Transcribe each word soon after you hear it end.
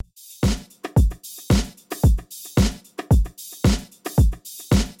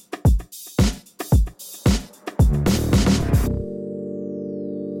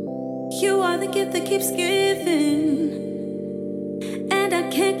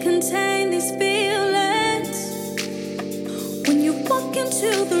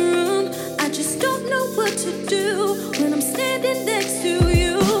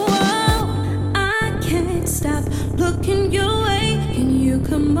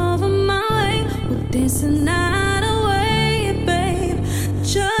over my way, we'll dance the night away, babe.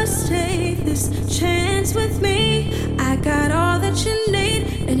 Just take this chance with me. I got all that you need,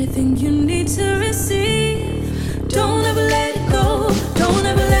 anything you need to receive. Don't ever let it go, don't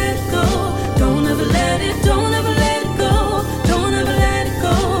ever let it go, don't ever let it, don't ever let it go, don't ever let it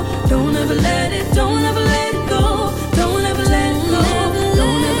go, don't ever let it, don't ever let it go, don't ever let it go,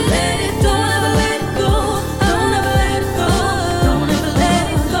 don't ever let it, don't ever let it go, don't ever let it go, don't ever let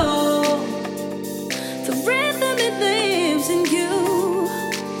it go. The rhythm, it lives in you.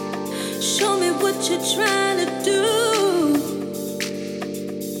 Show me what you're trying to do.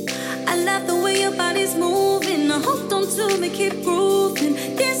 I love the way your body's moving. Now hold on to me, keep grooving.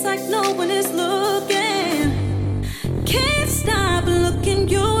 Dance like no one is looking. Can't stop looking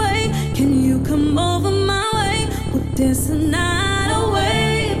your way. Can you come over my way? We'll dance the night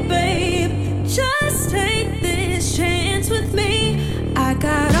away, babe. Just take this chance with me. I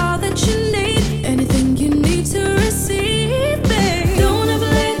got all that you need, anything you need to receive, babe. Don't ever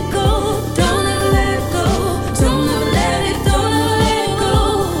let it go, don't ever let it go, don't ever let it, don't ever let it go,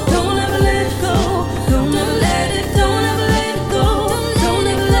 don't ever let it go, don't ever let it, don't ever let it go, don't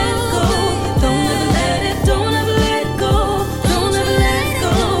ever let it go, don't ever let it, don't ever let it go, don't ever let it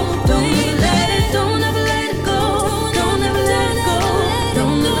go, don't ever let it, don't ever let it go, don't ever let it go,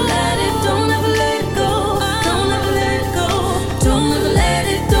 don't ever let it, don't ever let it go, don't ever let it go, don't ever let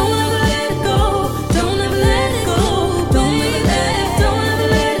it, don't ever let it go, don't ever let it go, don't ever let it, don't ever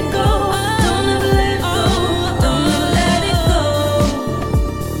let it go, don't ever let it go, don't ever let it go.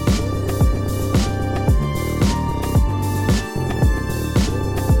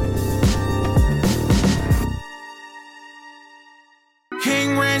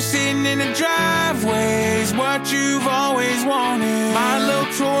 King Ranch sitting in the driveway's what you've always wanted. My little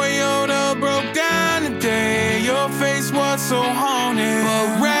Toyota broke down today. Your face was so haunted.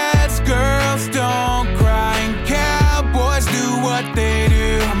 But rats, girls don't cry, and cowboys do what they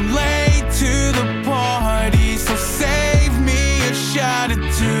do. I'm late to the party, so save me a shot or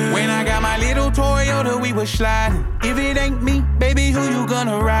two. When I got my little Toyota, we were sliding. If it ain't me, baby, who you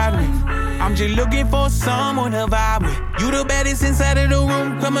gonna ride with? I'm just looking for someone to vibe with. You the baddest inside of the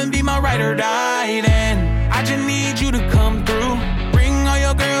room, come and be my ride or die. Then I just need you to come through. Bring all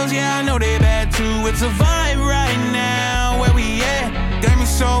your girls, yeah, I know they bad too. It's a vibe right now, where we at? Got me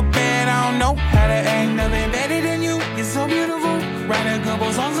so bad, I don't know how to act. Nothing better than you, you're so beautiful. Write a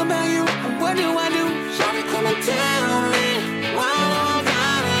couple songs about you, what do I do? Shawty, come and tell me what I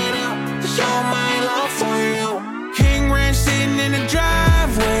gotta do to show my love for you. King Ranch sitting in the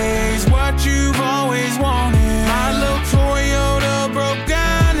driveway's what you've always wanted. My little Toyota broke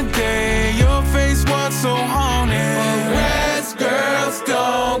down today. Your face was so haunted. But rats, girls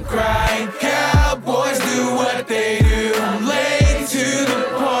don't cry, cowboys do what they do. I'm late to the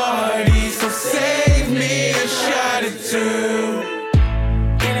party, so save me a shot or two.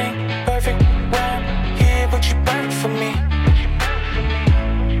 It ain't perfect round here, but you burn for me.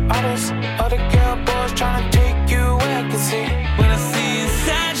 All those other cowboys trying to take you where I can see. When I see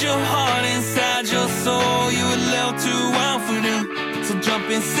inside your heart, inside your soul, you a little too wild for them. So jump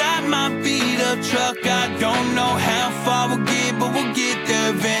inside my beat up truck. I don't know how far we'll get, but we'll get there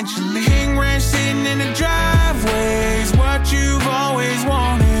eventually. King Ranch sitting in the driveway's what you've always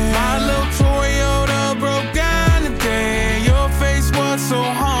wanted. My little Toyota broke down today. Your face was so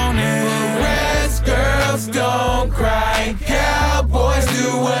haunted. But rats, girls don't cry, cowboys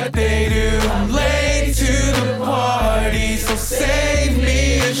do what they do. I'm late to the party, so save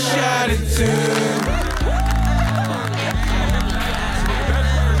me a shot or two.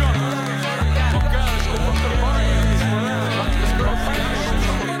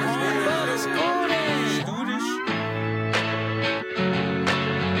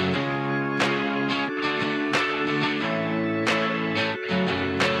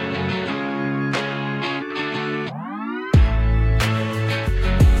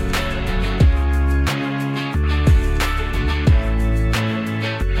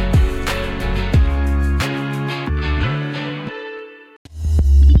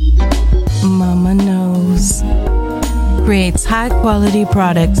 Mama Knows creates high-quality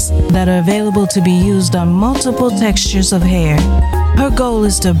products that are available to be used on multiple textures of hair. Her goal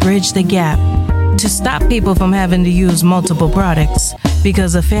is to bridge the gap to stop people from having to use multiple products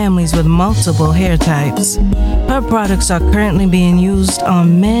because of families with multiple hair types. Her products are currently being used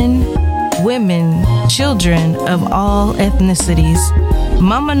on men, women, children of all ethnicities.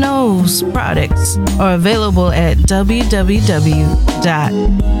 Mama Knows products are available at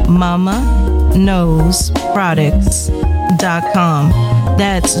www.mamaknowsproducts.com. www.mamaKnows.com.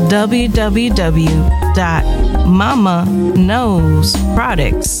 That's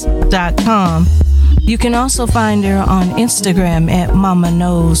www.mamaknowsproducts.com. You can also find her on Instagram at Mama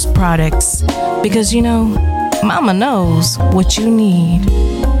Knows Products, because you know, Mama knows what you need.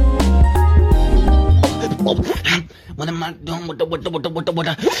 What am I doing with the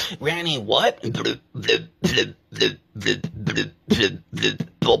Granny, what?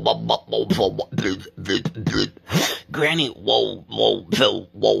 Granny, whoa.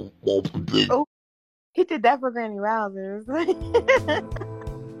 Oh, he did that for Granny Wowzers.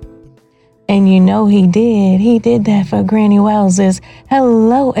 And you know he did. He did that for Granny Wowzers.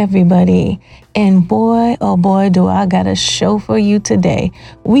 Hello, everybody. And boy, oh boy, do I got a show for you today.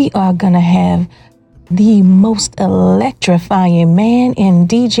 We are going to have the most electrifying man in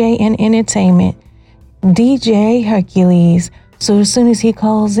DJ and entertainment, DJ Hercules. So as soon as he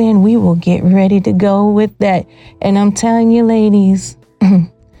calls in, we will get ready to go with that. And I'm telling you, ladies,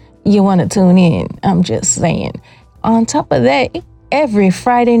 you want to tune in. I'm just saying. On top of that, every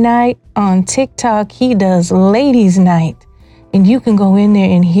Friday night on TikTok, he does Ladies Night. And you can go in there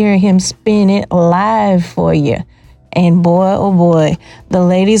and hear him spin it live for you. And boy, oh boy, the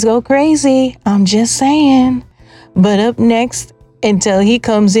ladies go crazy. I'm just saying. But up next, until he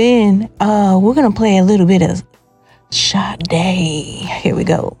comes in, we're going to play a little bit of Sade. Here we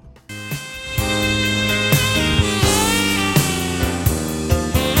go.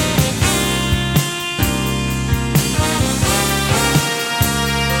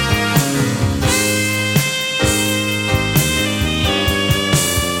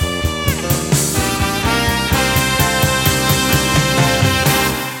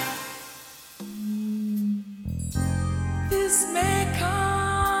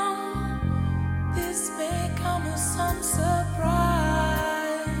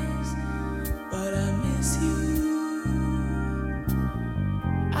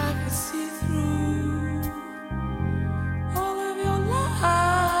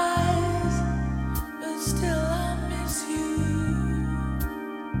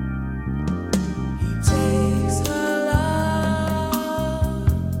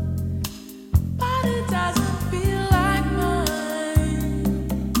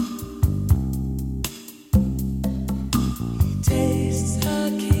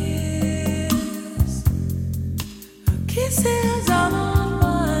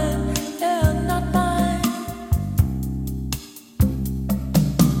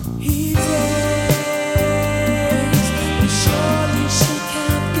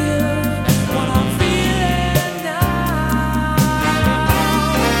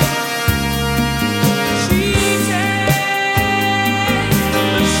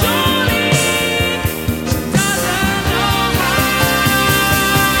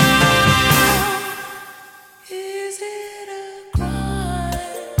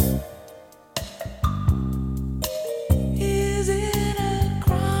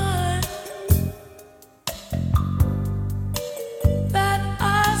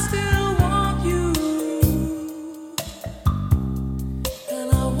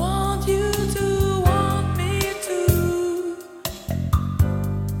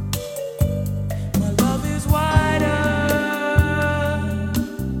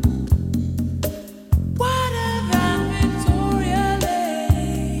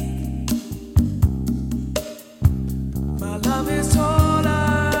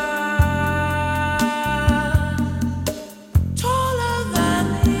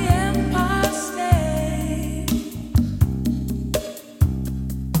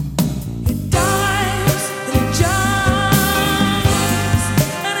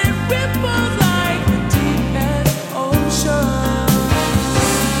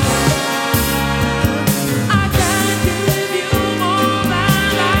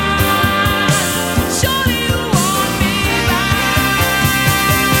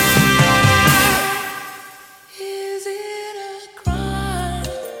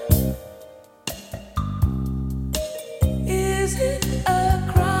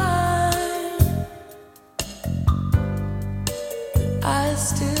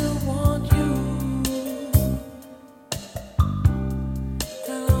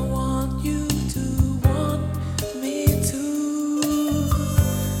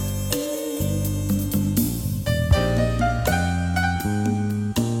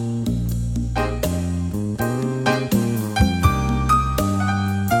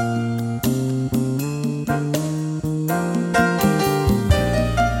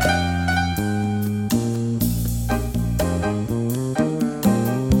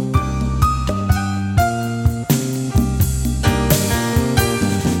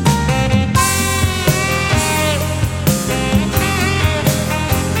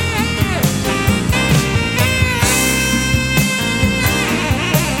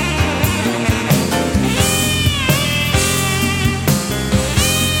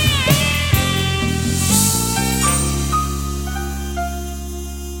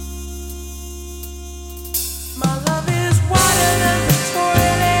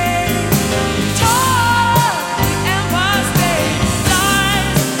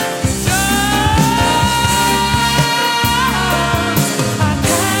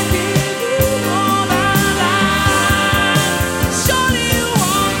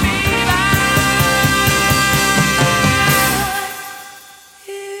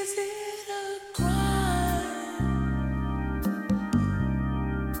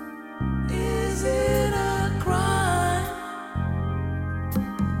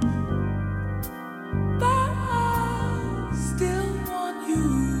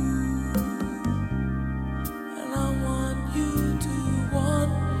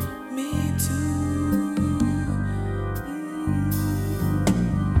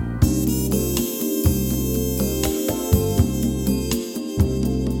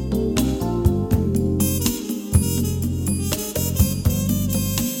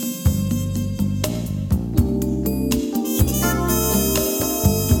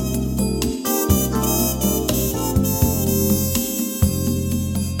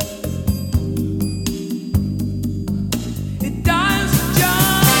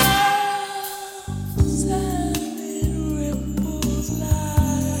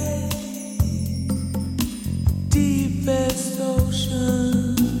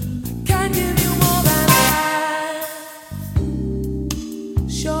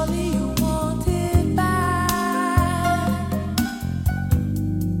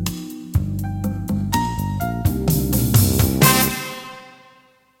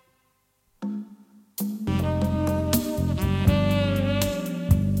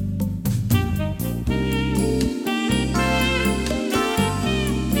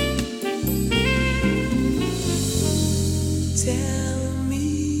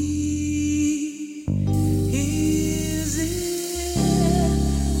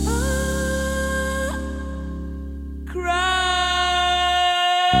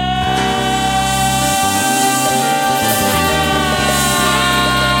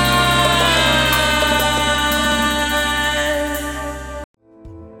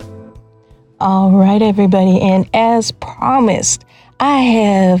 All right, everybody. And as promised, I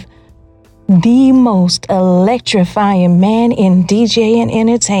have the most electrifying man in DJ and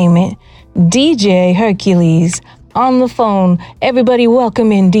entertainment, DJ Hercules, on the phone. Everybody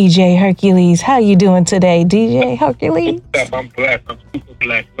welcome in DJ Hercules. How you doing today, DJ Hercules? What's up? I'm blessed. I'm super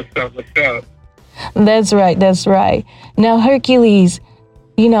blessed. What's up? What's up? That's right. That's right. Now, Hercules,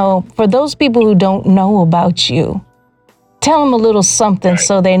 you know, for those people who don't know about you, tell them a little something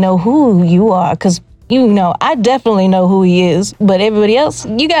so they know who you are. Because, you know, I definitely know who he is. But everybody else,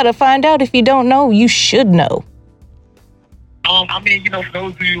 you got to find out. If you don't know, you should know. I mean, you know, for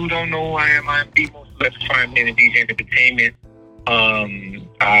those of you who don't know who I am the most electrifying man in DJ entertainment.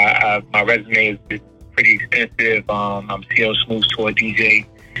 My resume is pretty extensive. I'm CL Smooth's tour DJ.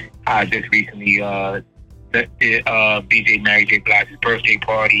 I just recently did DJ Mary J. Blige's birthday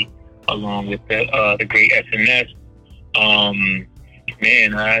party along with the great SNS.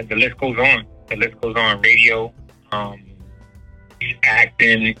 The list goes on. The list goes on. Radio,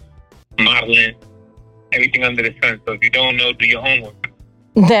 acting, modeling, everything under the sun. So if you don't know, do your homework.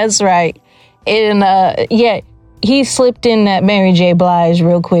 That's right. And he slipped in that Mary J. Blige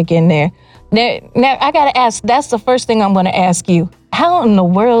real quick in there. Now I gotta ask, that's the first thing I'm gonna ask you. How in the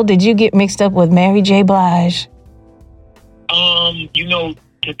world did you get mixed up with Mary J. Blige? You know,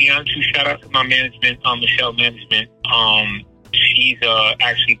 to be honest, shout out to my management, Michelle Management. She's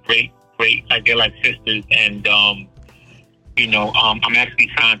actually great. Like, they're like sisters, and you know, I'm actually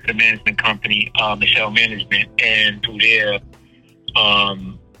signed to the management company, Michelle Management, and through there,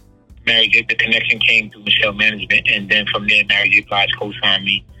 Mary J. The connection came through Michelle Management, and then from there, Mary J. Blige co-signed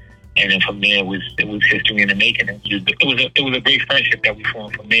me, and then from there it was history in the making. It was a great friendship that we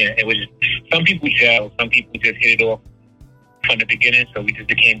formed from there. It was some people gel, some people just hit it off from the beginning, so we just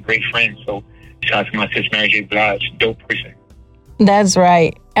became great friends. So shout out to my sister Mary J. Blige, dope person. That's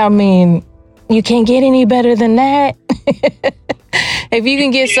right. I mean, you can't get any better than that. If you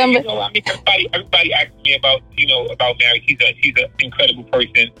can get somebody, you know, I mean, everybody asks me about Mary. She's an incredible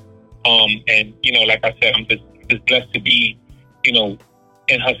person. And you know, like I said, I'm just blessed to be, you know,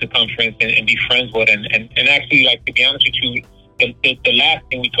 in her circumference and be friends with her. And actually, like, to be honest with you, the last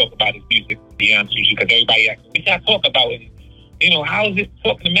thing we talk about is music. To be honest with you, because everybody asks me, what y'all talk about? And you know, how is it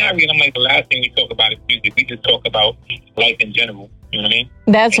talking to Mary? And I'm like, the last thing we talk about is music. We just talk about life in general. You know what I mean?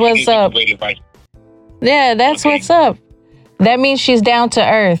 That's what's up. Great advice. Yeah, that's what's up. That means she's down to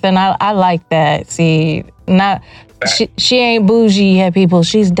earth, and I like that. See, she ain't bougie yet, people.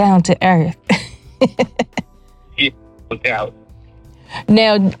 She's down to earth. Yeah, without.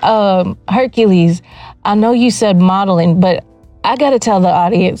 Now, Hercules, I know you said modeling, but I got to tell the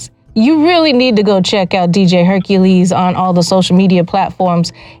audience, you really need to go check out DJ Hercules on all the social media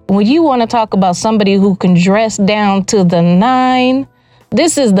platforms. When you want to talk about somebody who can dress down to the nine,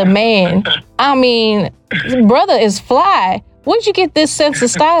 this is the man. I mean, brother is fly. Where'd you get this sense of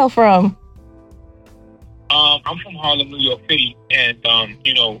style from? I'm from Harlem, New York City, and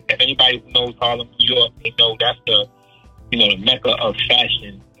you know, if anybody who knows Harlem, New York, they know that's the mecca of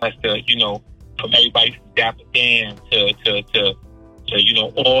fashion. That's the, you know, from everybody from Dapper Dan to you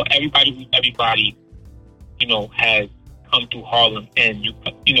know, everybody, you know, has come through Harlem, and you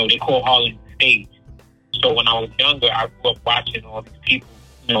know, they call Harlem stage. So when I was younger, I grew up watching all these people,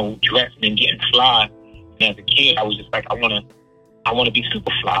 you know, dressing and getting fly. And as a kid, I was just like, I want to be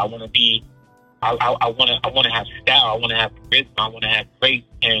super fly. I want to have style. I want to have charisma. I want to have grace.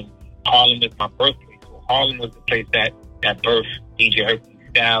 And Harlem is my birthplace. So Harlem was the place that birthed DJ Hercules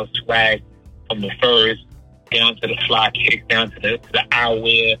style, swag, from the furs down to the fly kicks, down to the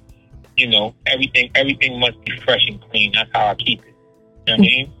eyewear. You know, everything must be fresh and clean. That's how I keep it. You know what I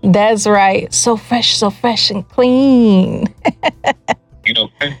mean? That's right. So fresh and clean. You know,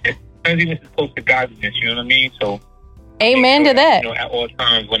 cleanliness is close to godliness. You know what I mean? So, amen to that. You know, at all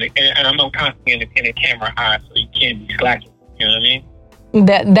times, and I'm constantly in the camera eye, so you can't be slacking. You know what I mean?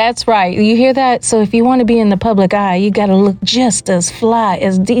 That's right. You hear that? So if you want to be in the public eye, you got to look just as fly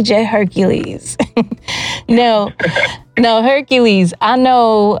as DJ Hercules. No, Hercules, I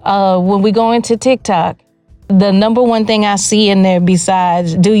know when we go into TikTok, the number one thing I see in there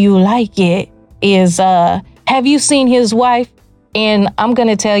besides "Do you like it?" is have you seen his wife? And I'm going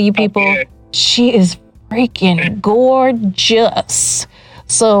to tell you people, she is freaking gorgeous.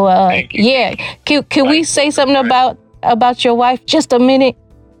 So, yeah. Can we say something about your wife? Just a minute.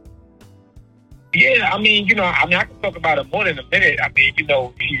 Yeah, I mean, I can talk about her more than a minute. I mean, she's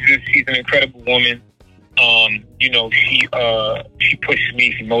an incredible woman. She pushes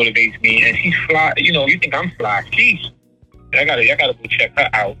me, she motivates me, and she's fly. You think I'm fly? I gotta go check her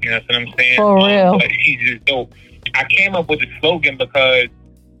out. You know what I'm saying? For real. But she's just dope. I came up with the slogan because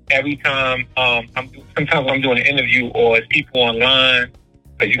every time sometimes I'm doing an interview or it's people online,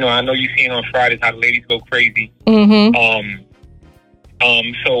 because I know you've seen on Fridays how the ladies go crazy. Mm-hmm.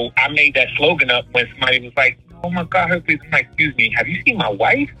 So I made that slogan up when somebody was like, "Oh my God, Hercules!" I'm like, "Excuse me, have you seen my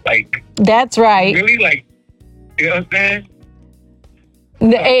wife?" Like, that's right. Really, like, you know what I'm saying?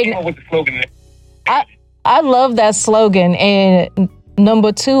 With the slogan. I love that slogan. And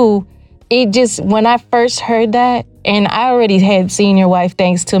number two, when I first heard that, and I already had seen your wife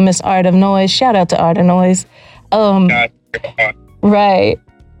thanks to Miss Art of Noise. Shout out to Art of Noise. Right.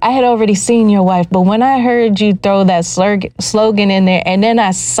 I had already seen your wife, but when I heard you throw that slogan in there, and then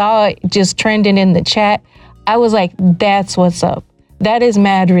I saw it just trending in the chat, I was like, that's what's up. That is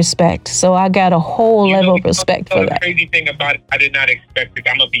mad respect. So I got a whole level of respect for that. The crazy thing about it, I did not expect it.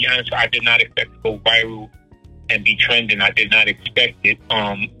 I'm gonna be honest, I did not expect to go viral and be trending. I did not expect it.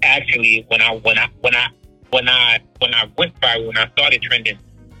 Actually, when I went viral, when I started trending,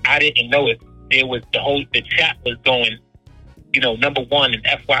 I didn't know it. There was the chat was going, number one and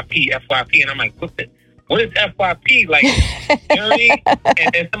FYP, and I'm like, what is FYP? Like, you know what I mean?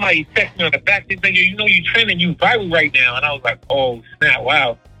 And then somebody texted me on the back, they said, you trending, you viral right now. And I was like, oh, snap,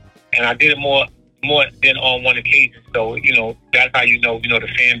 wow. And I did it more than on one occasion. So, that's how the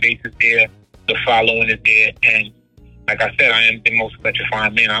fan base is there, the following is there. And like I said, I am the most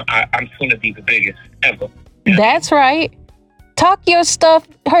electrifying man. I'm soon to be the biggest ever. That's right. Talk your stuff,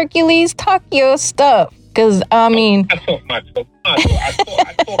 Hercules. Talk your stuff. Because, I mean... I talk my talk. I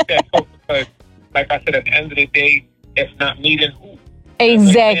talk that talk because, like I said, at the end of the day, if not me, then who?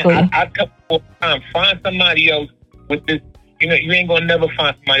 Exactly. I tell people all the time, find somebody else with this. You ain't going to never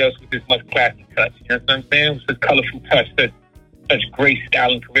find somebody else with this much classy touch. You know what I'm saying? With such colorful touch, such great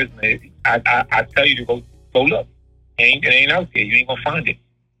style and charisma. I tell you to go look. It ain't out there. You ain't going to find it.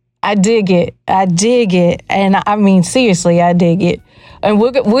 I dig it. And I mean, seriously, I dig it. And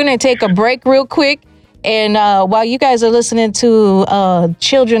we're going to take a break real quick. And while you guys are listening to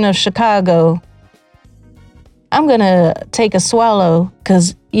Children of Chicago, I'm going to take a swallow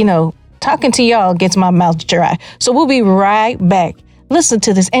because, talking to y'all gets my mouth dry. So we'll be right back. Listen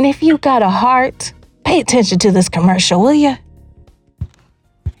to this. And if you got a heart, pay attention to this commercial, will you?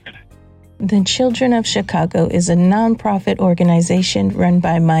 The Children of Chicago is a nonprofit organization run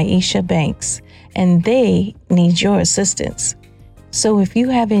by Maisha Banks, and they need your assistance. So if you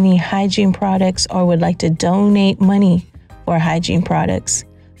have any hygiene products or would like to donate money for hygiene products,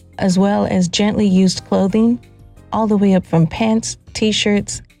 as well as gently used clothing, all the way up from pants,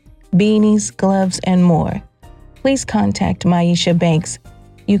 t-shirts, beanies, gloves, and more, please contact Maisha Banks.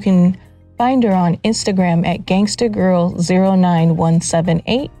 You can find her on Instagram at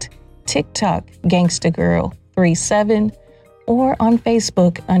gangstergirl09178, TikTok gangstergirl37, or on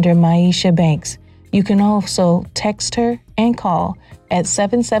Facebook under Maisha Banks. You can also text her and call at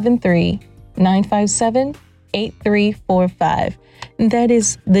 773-957-8345. That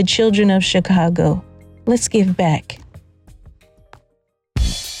is the Children of Chicago. Let's give back.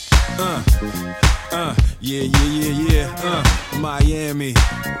 Yeah. Miami.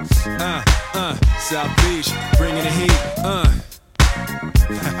 South Beach, bringing the heat.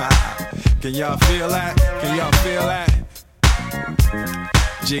 Can y'all feel that?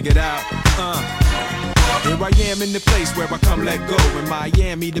 Jig it out. Here I am in the place where I come let go. In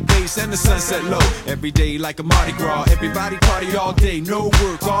Miami, the bass and the sunset low. Every day like a Mardi Gras. Everybody party all day. No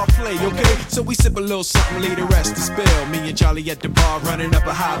work, all play, okay? So we sip a little something, leave the rest to spill. Me and Charlie at the bar running up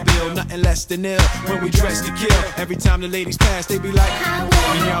a high bill. Nothing less than ill when we dress to kill. Every time the ladies pass, they be like,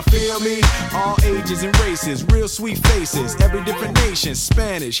 can y'all feel me? All ages and races, real sweet faces. Every different nation,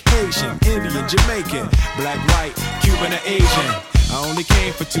 Spanish, Haitian, Indian, Jamaican, black, white, Cuban, or Asian. I only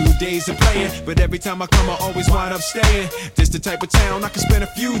came for 2 days of playing, but every time I come, I always wind up staying. This the type of town I can spend a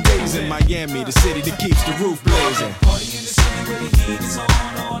few days in. Miami, the city that keeps the roof blazing. Party in the city where the heat is on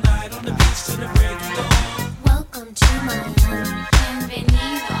all night on the beach till the break of dawn. Welcome to Miami.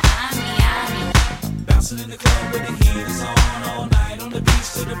 Bienvenido a Miami. Bouncing in the club where the heat is on all night on the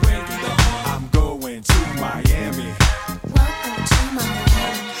beach till the break of dawn. I'm going to Miami. Welcome to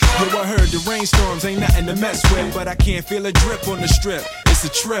Miami. Yo, I heard the rainstorms ain't nothing to mess with, but I can't feel a drip on the strip. It's a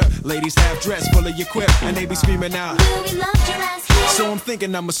trip. Ladies half dressed, full of your quip, and they be screaming out, Will we love your ass here? so I'm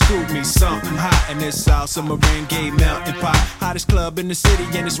thinking I'ma scoop me something hot in this South Submarine Gay Mountain Pot. Hottest club in the city,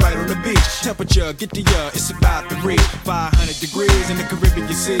 and it's right on the beach. Temperature, get the it's about to reach 500 degrees in the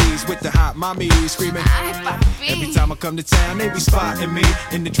Caribbean seas with the hot mommies screaming. Every time I come to town, they be spotting me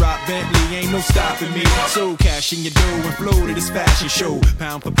in the drop Bentley, ain't no stopping me. So cash in your dough and flow to this fashion show.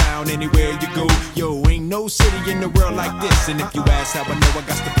 Pound for pound, anywhere you go. Yo, ain't no city in the world like this. And if you ask how I know I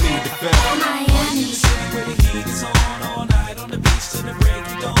got to plead the fifth. Miami, The city where the heat is on all night on the beach till the break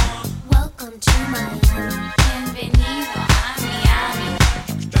of dawn. welcome to Miami. Bienvenido a Miami.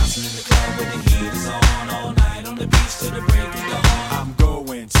 Bouncing in the club where the heat is on all night on the beach till the break of dawn. I'm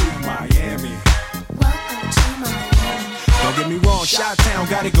going to Miami. Welcome to Miami. Don't get me wrong, Chi-Town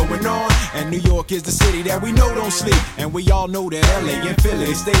got it going on. And New York is the city that we know don't sleep. And we all know that LA and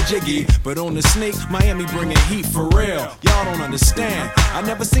Philly stay jiggy. But on the sneak, Miami bringing heat for real. Y'all don't understand. I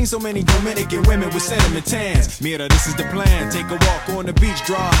never seen so many Dominican women with cinnamon tans. Mira, this is the plan. Take a walk on the beach,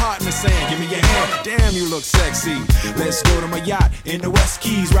 draw a heart in the sand. Give me your hand. Damn, you look sexy. Let's go to my yacht in the West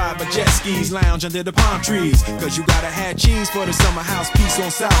Keys. Ride my jet skis, lounge under the palm trees. Cause you gotta have cheese for the summer house piece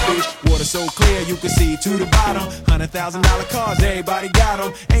on South Beach. Water so clear you can see to the bottom. $100,000 cars, everybody got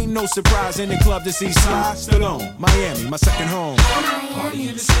them. Ain't no surprise in the club to see Sly Stallone. Miami, my second home. Party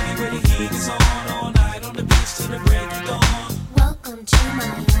in the city where the heat is on all night on the beach till the break of dawn. Welcome to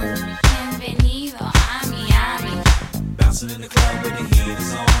Miami. Bienvenido a Miami. Bouncing in the club where the heat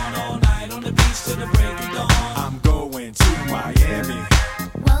is on all night on the beach till the break of dawn. I'm going to Miami.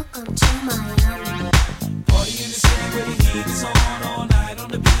 Welcome to Miami. Party in the city where the heat is on all night on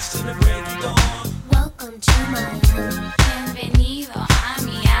the beach till the break of dawn. Welcome to Miami. Bienvenido a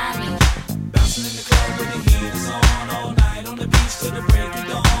Miami. Bouncing in the club where the heat is on all night on the beach till the break of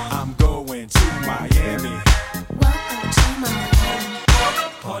dawn. I'm going to Miami. Welcome to Miami.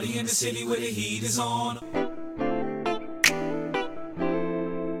 Party in the city where the heat is on.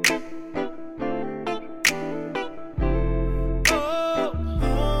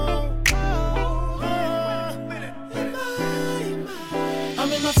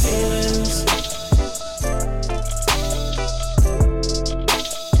 I'm in my feelings.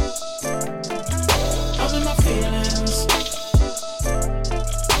 I'm in my feelings.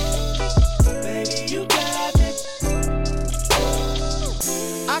 Baby, you got it.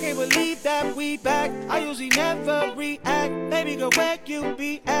 I can't believe that we back. I usually never react. Baby girl, where you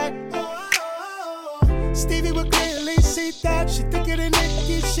be at? Stevie would clearly see that. She thicker than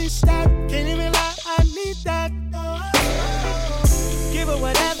Nicki, she stopped. Can't even lie, I need that. Give her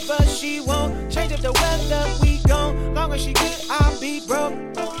whatever she want. Change up the weather, we gone. Long as she good, I'll be broke.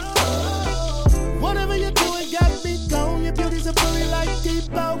 Whatever you're doing got me gone. Your beauty's a bully like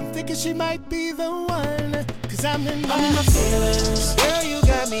Depot. Thinking she might be the one. Cause I'm in my feelings. Girl, you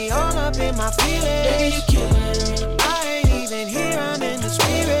got me all up in my feelings. Baby, you killing. I ain't even here, I'm in the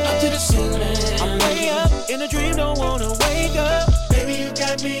spirit. Up to the ceiling. I'm way up in a dream, don't wanna wake up. Baby, you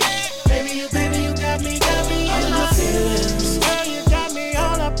got me. Baby, you got me in my feelings. Girl, you got me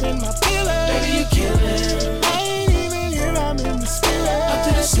all up in my feelings. Baby, you killing. I ain't even here, I'm in the spirit. Up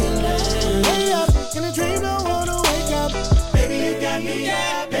to the ceiling. Way up in a dream, don't wanna wake up. Baby, you got me,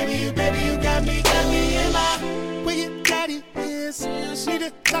 yeah. Baby, you got me in my. Where your daddy is, need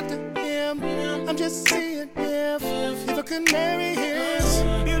to talk to him. I'm just seeing if I could marry his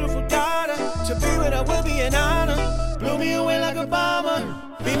beautiful daughter. To be with her will be an honor. Blow me away like Obama.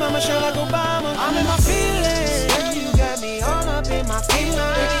 Be my Michelle like Obama. I'm in my feelings. Girl, you got me all up in my feelings.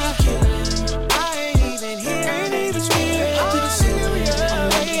 I ain't even here, ain't even spirit. Up to the ceiling. I'm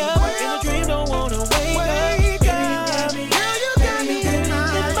way up in a dream, don't wanna wake up. Girl, you got me in my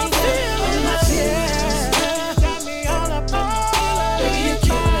feelings. Yeah. Got me all up in my feelings. Baby, you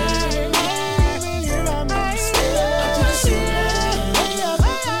killing. I ain't even here, I'm in the spirit. Up to the ceiling. Way up in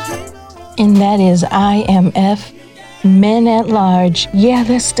a dream, don't wanna. And that is IMF. Men at Large, yeah,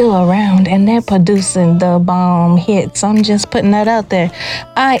 they're still around and they're producing the bomb hits. I'm just putting that out there.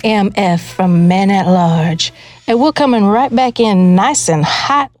 IMF from Men at Large. And we're coming right back in nice and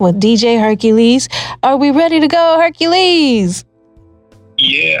hot with DJ Hercules. Are we ready to go, Hercules?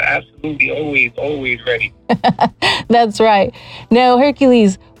 Yeah, absolutely. Always ready. That's right. Now,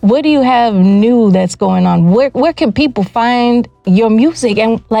 Hercules, what do you have new that's going on? Where can people find your music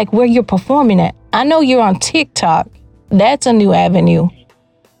and like where you're performing at? I know you're on TikTok. That's a new avenue.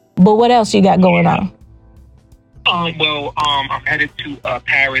 But what else you got going on? I'm headed to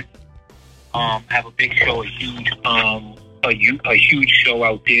Paris. Have a big show, a huge show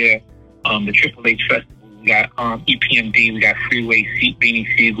out there. The Triple H Festival. We got EPMD. We got Freeway, Beanie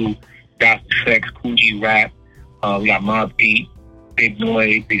Siegel, Dr. Flex, Coogee Rap. We got Mob Deep, Big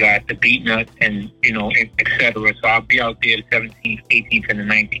Noise. We got the Beat Nuts, and etc. So I'll be out there the 17th, 18th, and the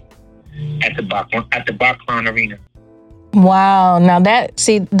 19th at the Baclan Arena. Wow. Now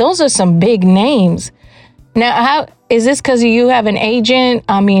those are some big names. Now, how is this because you have an agent?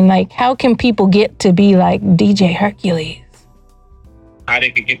 I mean, like, how can people get to be like DJ Hercules? How they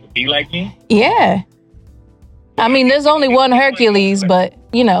could get to be like me? Yeah. I mean, there's only one Hercules, but,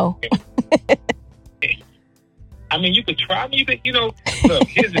 I mean, you could try. I mean, you could, look,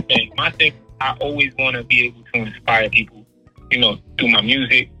 here's the thing. My thing, I always want to be able to inspire people, through my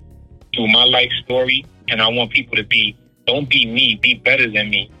music, through my life story. And I want people to don't be me, be better than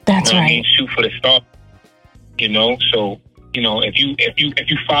me. That's right. I mean? Shoot for the stars. So, if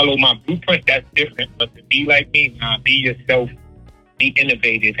you follow my blueprint, that's different. But to be like me, be yourself, be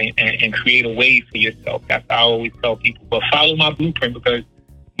innovative, and create a way for yourself. That's how I always tell people. But follow my blueprint, because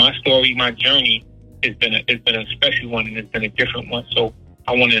my story, my journey, has been a special one, and it's been a different one. So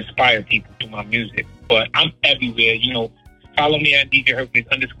I want to inspire people through my music. But I'm everywhere. Follow me at DJ Hercules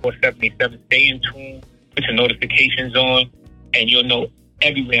 _787. Stay in tune. Put your notifications on, and you'll know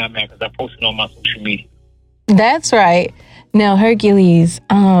everywhere I'm at, because I post it on my social media. That's right. Now, Hercules,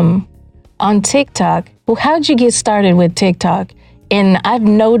 on TikTok, how'd you get started with TikTok? And I've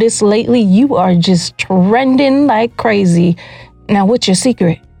noticed lately you are just trending like crazy. Now, what's your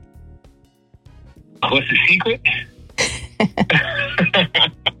secret? What's the secret?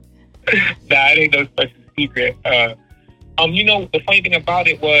 Nah, it ain't no such secret. The funny thing about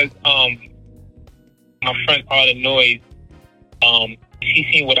it was, my friend Art of Noise, she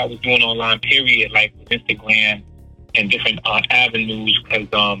seen what I was doing online, period, like with Instagram and different avenues, because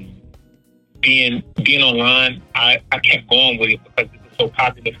being online, I kept going with it because it was so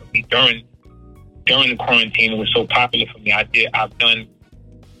popular for me during the quarantine. It was so popular for me. I've done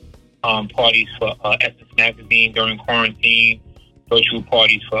parties for Essence Magazine during quarantine, virtual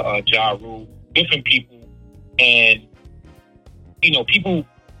parties for Ja Rule, different people, and people.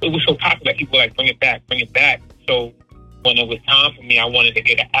 It was so popular. People were like, bring it back. So when it was time for me, I wanted to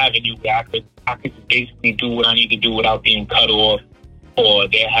get an avenue where I could just basically do what I need to do without being cut off, or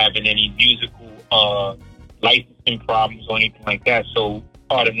they're having any musical licensing problems or anything like that. So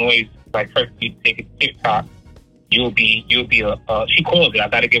Art of Noise, like, first you take it to TikTok, you'll be she calls it. I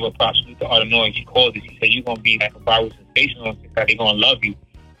gotta give her props to Art of Noise. She calls it. She said, you're gonna be like a viral sensation on TikTok. They're gonna love you.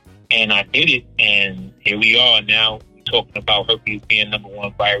 And I did it, and here we are now talking about Hercules being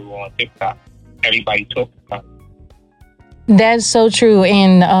 #1 viral on TikTok. Everybody talking about it. That's so true.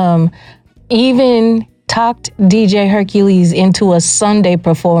 And even talked DJ Hercules into a Sunday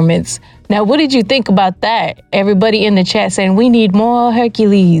performance. Now, what did you think about that? Everybody in the chat saying we need more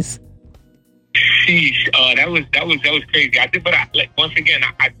Hercules. Sheesh, that was crazy. I did, but once again,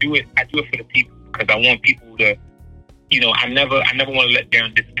 I do it for the people, because I want people to, I never want to let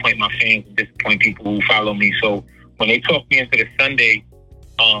down, disappoint my fans, and disappoint people who follow me. So when they talked me into the Sunday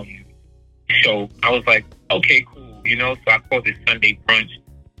show, I was like, okay, cool, So I called it Sunday brunch.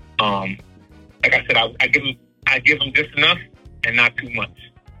 Like I said, I give them just enough and not too much.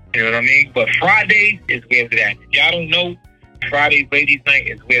 You know what I mean? But Fridays is where it's at. If y'all don't know, Fridays ladies' night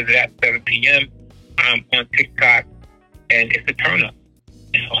is where it's at, 7 p.m. I'm on TikTok, and it's a turn up.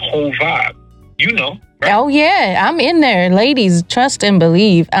 It's a whole vibe. Right? Oh yeah, I'm in there, ladies. Trust and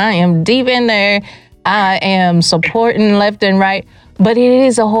believe. I am deep in there. I am supporting left and right, but it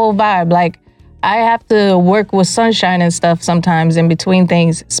is a whole vibe. Like, I have to work with sunshine and stuff sometimes in between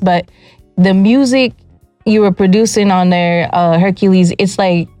things. But the music you were producing on there, Hercules, it's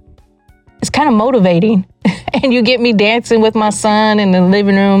kind of motivating. And you get me dancing with my son in the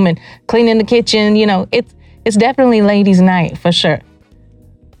living room and cleaning the kitchen. It's definitely ladies' night for sure.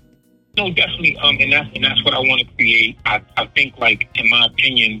 No, definitely. And that's what I want to create. I think, like, in my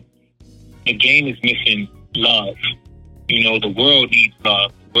opinion, the game is missing love. The world needs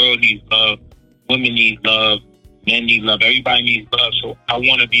love. The world needs love. Women need love. Men need love. Everybody needs love. So I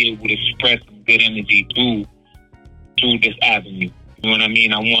want to be able to spread some good energy through this avenue. You know what I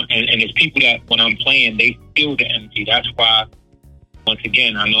mean? And it's people that when I'm playing, they feel the energy. That's why, once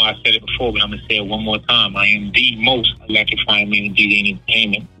again, I know I said it before, but I'm going to say it one more time. I am the most electrifying man in DJ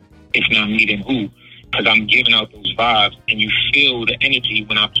entertainment. If not me, then who? Because I'm giving out those vibes, and you feel the energy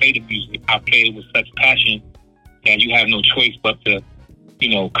when I play the music. I play it with such passion that you have no choice but to,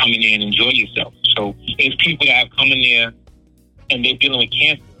 come in there and enjoy yourself. So there's people that have come in there and they're dealing with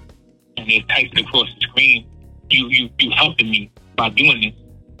cancer, and they're typing across the screen. You helping me by doing this.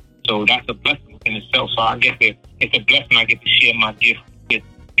 So that's a blessing in itself. So I guess it's a blessing I get to share my gift with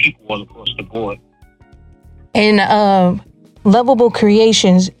people all across the board. And Lovable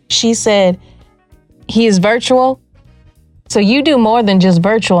Creations, she said he is virtual. So you do more than just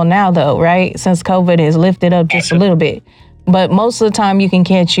virtual now, though, right? Since COVID has lifted up just a little bit. But most of the time you can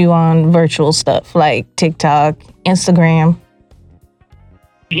catch you on virtual stuff like TikTok, Instagram.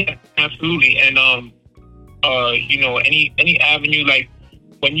 Yeah, absolutely. And, any avenue, like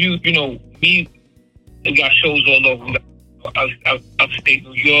when we got shows all over, upstate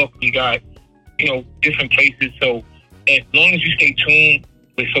New York, we got, different places. So as long as you stay tuned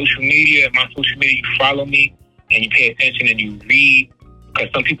with social media, my social media, you follow me, and you pay attention and you read, because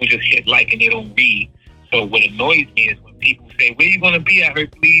some people just hit like and they don't read. So what annoys me is when people say, where you going to be at,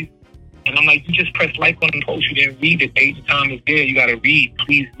 Hercules? And I'm like, you just press like on the post. You didn't read. The date and time is there. You got to read.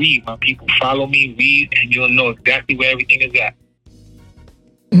 Please read. My people, follow me, read, and you'll know exactly where everything is at.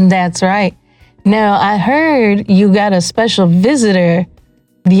 That's right. Now, I heard you got a special visitor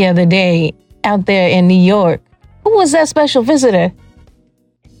the other day out there in New York. Who was that special visitor?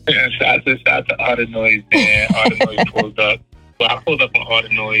 Shout out to Art of Noise, man. Art of Noise pulled up. Well, I pulled up on Art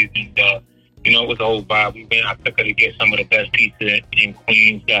of Noise, and you know, it was a whole vibe. We went. I took her to get some of the best pizza in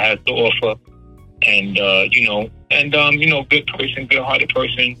Queens that has to offer, and you know, good person, good-hearted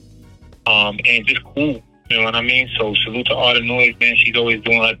person, and just cool. You know what I mean? So salute to Art of Noise, man. She's always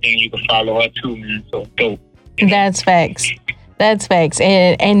doing her thing. You can follow her too, man. So dope. You know? That's facts. That's facts.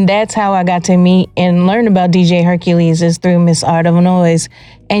 And that's how I got to meet and learn about DJ Hercules is through Miss Art of Noise.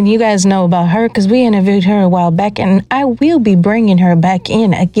 And you guys know about her because we interviewed her a while back, and I will be bringing her back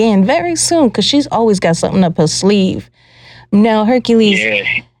in again very soon because she's always got something up her sleeve. Now, Hercules,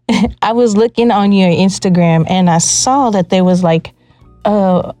 yeah. I was looking on your Instagram and I saw that there was like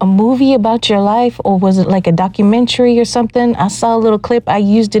a movie about your life, or was it like a documentary or something? I saw a little clip. I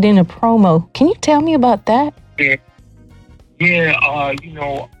used it in a promo. Can you tell me about that? Yeah,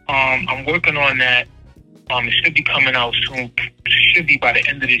 I'm working on that. It should be coming out soon. Should be by the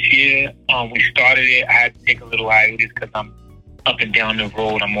end of this year. We started it. I had to take a little hiatus because I'm up and down the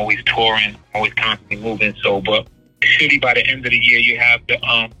road. I'm always touring, always constantly moving. So, but it should be by the end of the year. You have the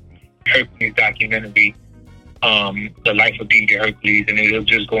Hercules documentary, The Life of DJ Hercules, and it'll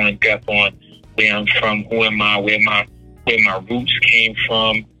just go in depth on where I'm from, who am I, where my roots came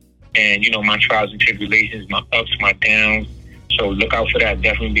from, and you know, my trials and tribulations, my ups, my downs. So look out for that.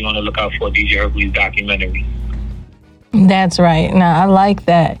 Definitely be on the lookout for a DJ Hercules documentary. That's right. Now, I like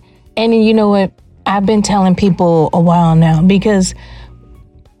that. And you know what? I've been telling people a while now because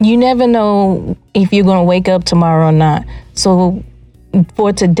you never know if you're going to wake up tomorrow or not. So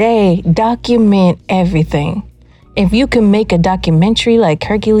for today, document everything. If you can make a documentary like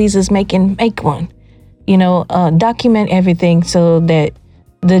Hercules is making, make one. You know, document everything so that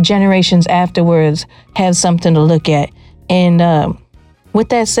the generations afterwards have something to look at. And with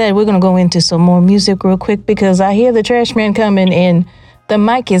that said, we're going to go into some more music real quick because I hear the trash man coming and the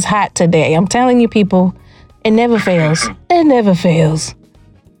mic is hot today. I'm telling you, people, it never fails. It never fails.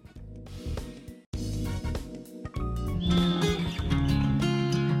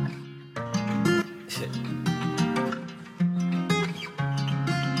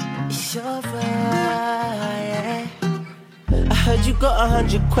 Heard you got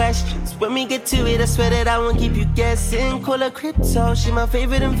 100 questions. When we get to it, I swear that I won't keep you guessing. Call her crypto, she my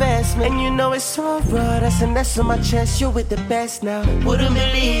favorite investment. And you know it's so raw, that's an S on my chest. You're with the best now. Wouldn't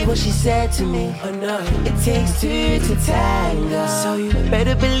believe what she said to me. Oh no, it takes two to tango. So you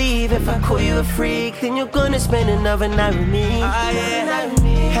better believe if I call you a freak, then you're gonna spend another night with me.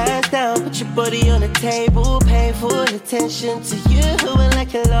 Hands down, put your body on the table. Pay full attention to you. And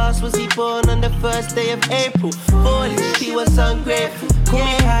like a lost, was he born on the first day of April? Foolish, he was ungrateful. Call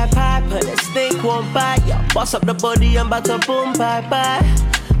me pie, but that snake won't bite. Yeah, boss up the body, I'm about to boom, bye.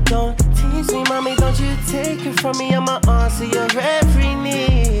 Don't tease me, mommy, don't you take it from me. I'm going to answer your every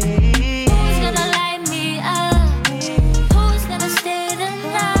need. Who's gonna light me up? Who's gonna stay the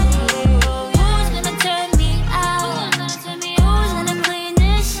night? Who's gonna turn me out? Who's gonna clean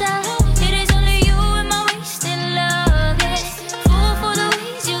this up? It is only you and my wasted love, yes. Fool for the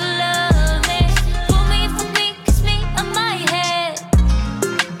ways you love me. Pull me for me, kiss me on my head.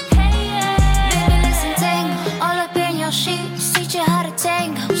 Hey, yeah. Baby, listen, tango, all up in your sheets. Teach you how to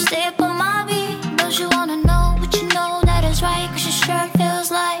tango, stay up on my beat. Don't you wanna know what you know that is right? Cause your shirt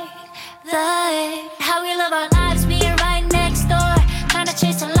feels like the how we love our lives being right next door. Trying to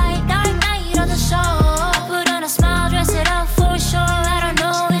chase the light, dark night on the shore. Put on a smile, dress it up for sure. I don't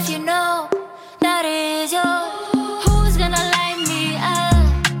know if you know that is yours. Who's gonna light me up?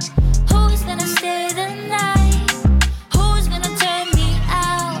 Who's gonna stay the night? Who's gonna turn me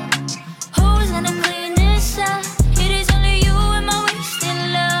out? Who's gonna clean this up? It is only you and my wasted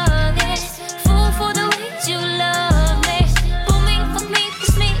love, yes. Fool for the ways you love me. Pull me, fuck me,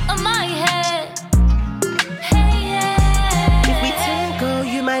 kiss me on my head. Hey, yeah. If we tango,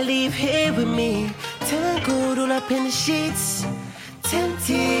 you might leave here with me. Tangled all up in the sheets.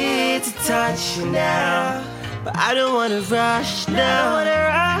 Tempted to touch you now, but I don't wanna rush now.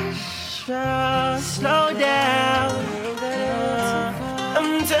 Slow down.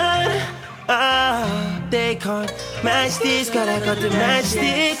 I'm done. They can't match this, girl, I got the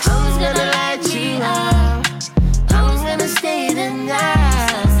matchsticks. I'm gonna light you up. I'm gonna stay the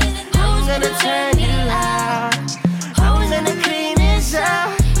night. I'm gonna turn you out.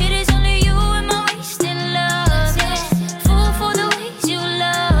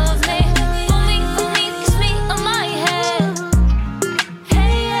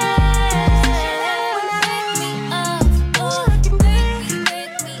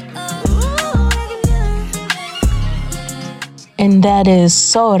 and that is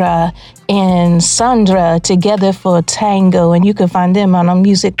Sora and Sandra together for Tango, and you can find them on our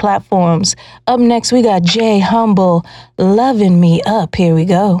music platforms. Up next, we got Jay Humble, Loving Me Up. Here we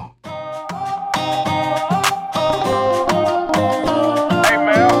go.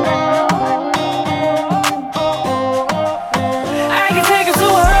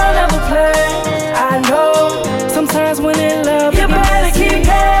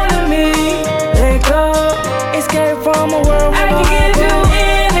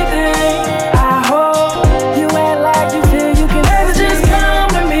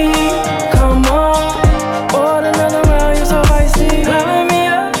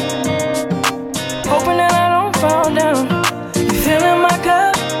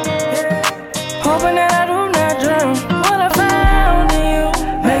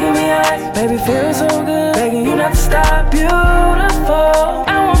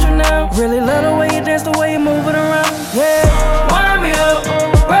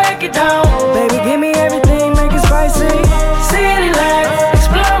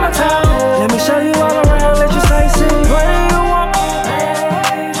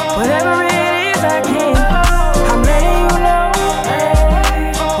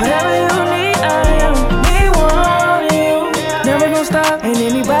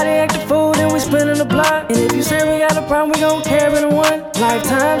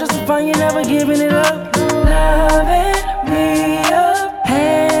 Lifetime just for fun, you never giving it up. Loving me up,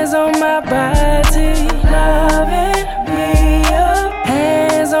 hands on my body. Loving me up,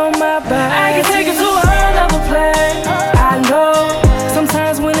 hands on my body. I can take it to another place. I know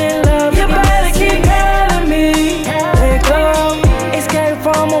sometimes when in love, you better keep calling me. Let go, escape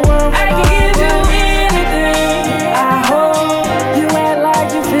from a world. I can give you anything. I hope you act like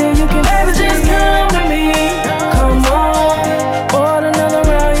you feel you can never just come to me. Come on.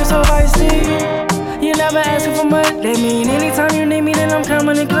 Asking for much, that mean anytime you need me, then I'm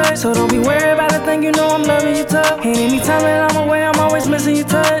coming in clutch. So don't be worried about a thing, you know I'm loving you tough. And anytime that I'm away, I'm always missing your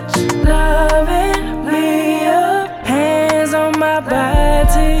touch. Loving me up, hands on my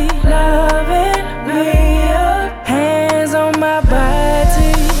body. Loving me up, hands on my body.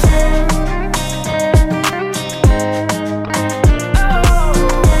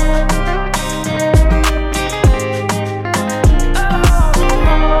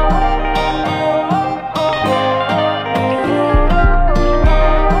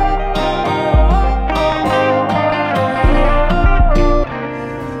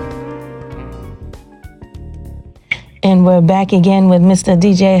 And we're back again with Mr.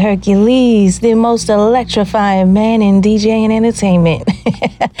 DJ Hercules, the most electrifying man in DJ and entertainment.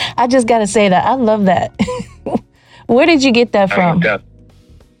 I just got to say that. I love that. Where did you get that from? Where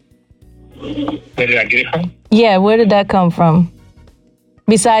did I get it from? Yeah, where did that come from?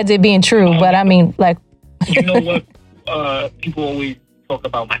 Besides it being true, but I mean, like... You know what? People always talk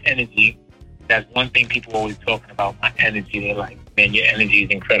about my energy. That's one thing people always talking about, my energy. They're like, man, your energy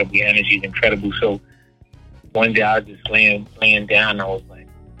is incredible. Your energy is incredible. So one day I was just laying down. And I was like,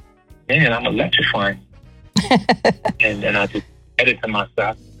 man, I'm electrifying. And then I just said it to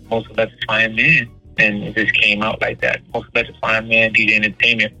myself, most electrifying man. And it just came out like that. Most electrifying man, DJ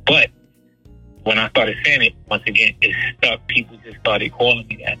Entertainment. But when I started saying it, once again, it stuck. People just started calling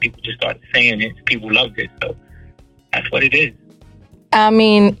me that. People just started saying it. People loved it. So that's what it is. I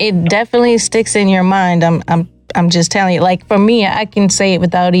mean, it definitely sticks in your mind. I'm just telling you. Like, for me, I can say it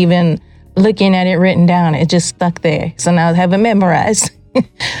without even looking at it written down. It just stuck there. So now I have it memorized.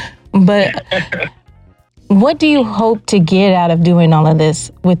 But what do you hope to get out of doing all of this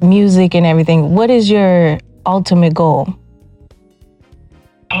with music and everything? What is your ultimate goal?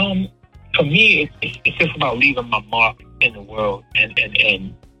 For me, it's just about leaving my mark in the world and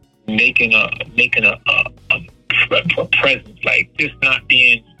making a presence, like just not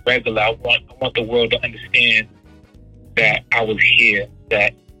being regular. I want the world to understand that I was here,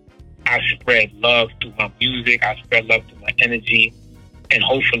 that I spread love through my music, I spread love through my energy, and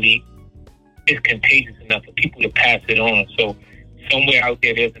hopefully it's contagious enough for people to pass it on. So somewhere out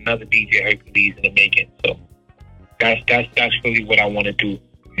there's another DJ Hercules in the making. So that's really what I want to do.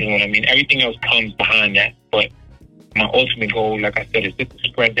 You know what I mean? Everything else comes behind that. But my ultimate goal, like I said, is just to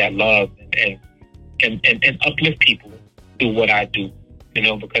spread that love and uplift people through what I do. You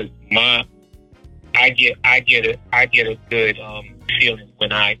know, because I get a good feeling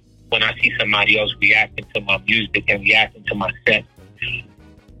when I see somebody else reacting to my music and reacting to my set.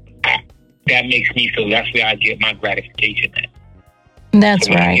 That makes me feel, that's where I get my gratification at. That's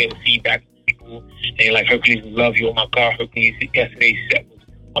so when right. I get feedback from people and like, Hercules, love you. Oh my God, Hercules, yesterday's set was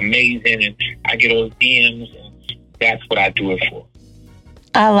amazing, and I get all the DMs, and that's what I do it for.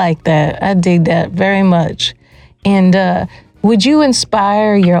 I like that. I dig that very much. And Would you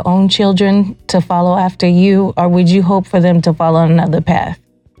inspire your own children to follow after you, or would you hope for them to follow another path?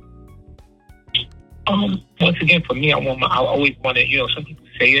 Once again, for me, I always wanted, some people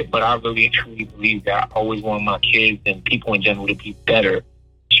say it, but I really truly believe that I always want my kids and people in general to be better,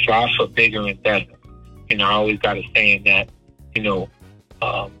 strive for bigger and better. I always got a saying that, the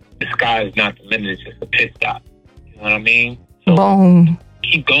sky is not the limit, it's just a pit stop. You know what I mean? So Boom.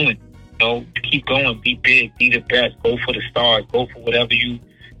 Keep going. Keep going. Be big. Be the best. Go for the stars. Go for whatever you.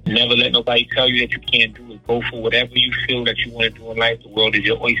 Never let nobody tell you that you can't do it. Go for whatever you feel that you want to do in life. The world is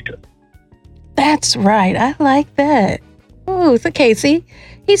your oyster. That's right. I like that. Ooh, so Casey,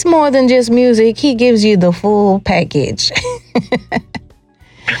 he's more than just music. He gives you the full package.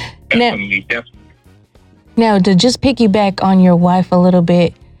 Definitely. Now, to just piggyback on your wife a little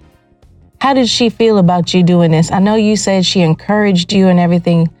bit, how did she feel about you doing this? I know you said she encouraged you and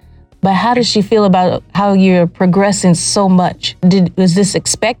everything, but how does she feel about how you're progressing so much? Was this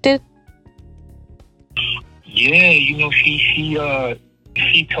expected? Yeah,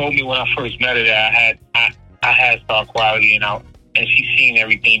 she told me when I first met her that I had star quality, and she's seen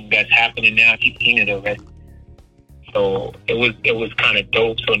everything that's happening now. She's seen it already. So it was kind of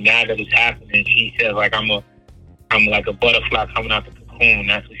dope. So now that it's happening, she says like I'm like a butterfly coming out the cocoon.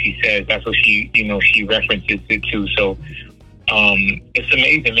 That's what she says. That's what she references it to. So it's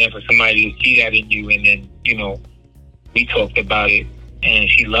amazing, man, for somebody to see that in you. And then we talked about it, and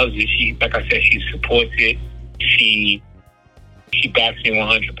she loves it. She, like I said, she supports it. She backs me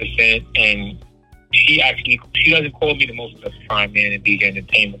 100%, and she doesn't call me the most electrifying man in DJ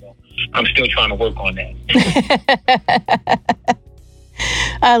entertainment. I'm still trying to work on that.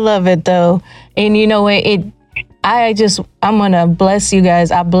 I love it though. And you know what? I'm gonna bless you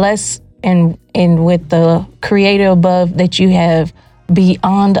guys. I bless and with the creator above that you have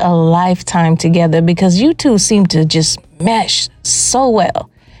beyond a lifetime together, because you two seem to just mesh so well.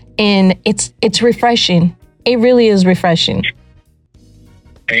 And it's refreshing. It really is refreshing.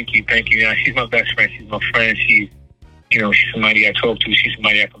 Thank you. Yeah, she's my best friend. She's my friend. She's somebody I talk to. She's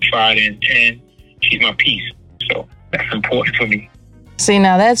somebody I confide in, and she's my peace. So that's important for me. See,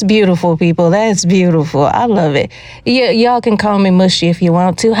 now that's beautiful, people. That's beautiful. I love it. Y'all can call me Mushy if you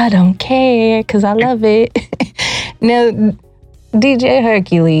want to. I don't care, because I love it. Now, DJ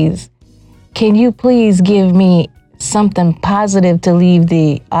Hercules, can you please give me something positive to leave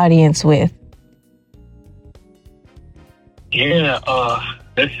the audience with? Yeah,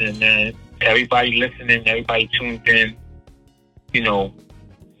 listen, man. Everybody listening, everybody tuned in,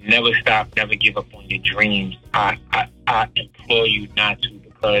 never stop, never give up on your dreams. I implore you not to,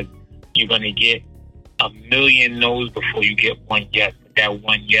 because you're going to get a million no's before you get one yes. But that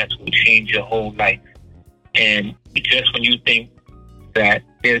one yes will change your whole life. And just when you think that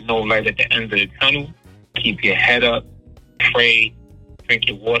there's no light at the end of the tunnel, keep your head up, pray, drink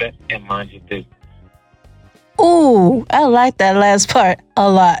your water, and mind your business. Ooh, I like that last part a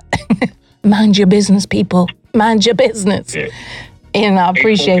lot. Mind your business, people. Mind your business. Yeah. And I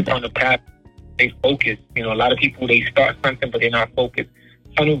appreciate that. On the path. They focus. A lot of people, they start something, but they're not focused.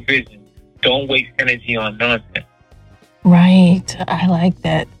 Tunnel vision. Don't waste energy on nonsense. Right. I like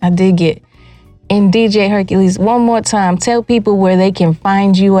that. I dig it. And DJ Hercules, one more time, tell people where they can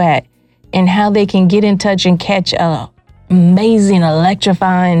find you at and how they can get in touch and catch a amazing,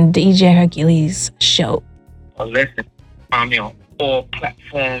 electrifying DJ Hercules show. Well, listen, find me on all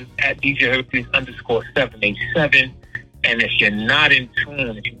platforms at DJ Hercules _787. And if you're not in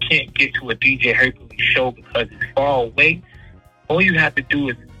tune, if you can't get to a DJ Hercules show because it's far away, all you have to do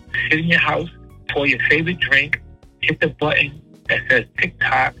is sit in your house, pour your favorite drink, hit the button that says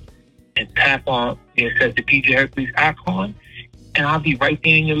TikTok, and tap on it says the DJ Hercules icon, and I'll be right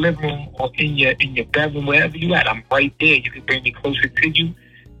there in your living room or in your bedroom, wherever you at. I'm right there. You can bring me closer to you,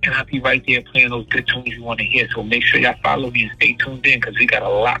 and I'll be right there playing those good tunes you want to hear. So make sure y'all follow me and stay tuned in, because we got a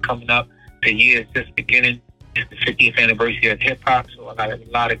lot coming up. The year is just beginning. It's the 50th anniversary of hip-hop, so I got a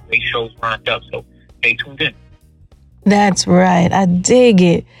lot of great shows lined up. So stay tuned in. That's right. I dig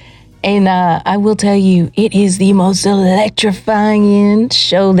it. And I will tell you, it is the most electrifying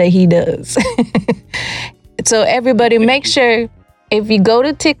show that he does. So everybody, make sure if you go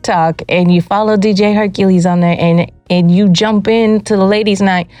to TikTok and you follow DJ Hercules on there and you jump into the ladies'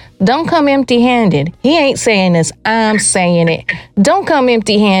 night, don't come empty-handed. He ain't saying this. I'm saying it. Don't come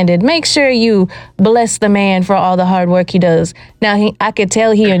empty-handed. Make sure you bless the man for all the hard work he does. Now, I could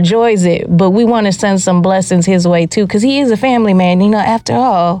tell he enjoys it, but we want to send some blessings his way, too, because he is a family man. After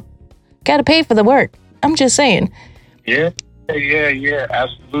all, got to pay for the work. I'm just saying. Yeah,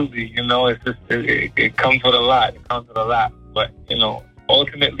 absolutely. It's just, it comes with a lot. But,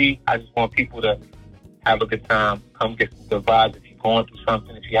 ultimately, I just want people to Have a good time. Come get some good vibes if you're going through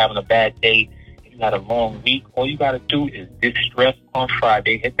something. If you're having a bad day, if you had a long week, all you got to do is distress on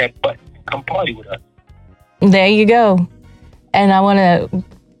Friday. Hit that button and come party with us. There you go. And I want to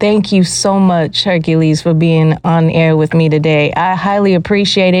thank you so much, Hercules, for being on air with me today. I highly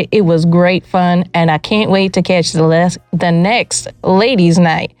appreciate it. It was great fun, and I can't wait to catch the next ladies'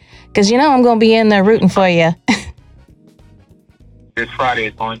 night, because you know I'm going to be in there rooting for you. This Friday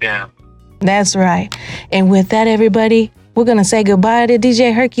is going down. That's right. And with that, everybody, we're going to say goodbye to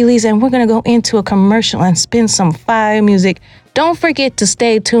DJ Hercules, and we're going to go into a commercial and spin some fire music. Don't forget to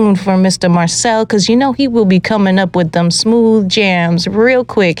stay tuned for Mr. Marcel, because you know he will be coming up with them smooth jams real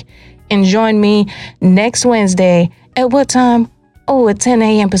quick. And join me next Wednesday at what time? Oh, at 10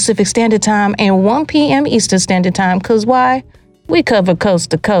 a.m. Pacific Standard Time and 1 p.m. Eastern Standard Time. Because why? We cover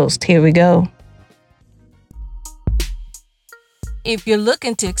coast to coast. Here we go. If you're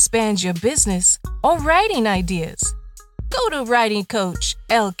looking to expand your business or writing ideas, go to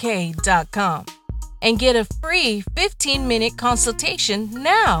writingcoachlk.com and get a free 15-minute consultation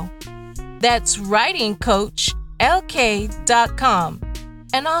now. That's writingcoachlk.com.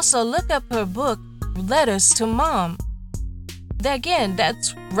 And also look up her book, Letters to Mom. Again,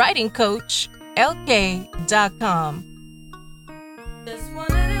 that's writingcoachlk.com. It's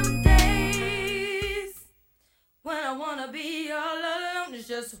one of them days when I wanna be all alone. It's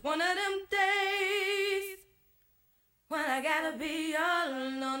just one of them days when I gotta be all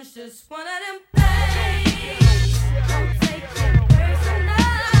alone. It's just one of them days. Don't take it personal.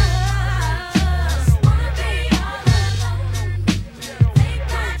 Just wanna be all alone. Take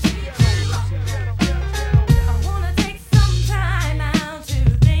my treat you. I wanna take some time out to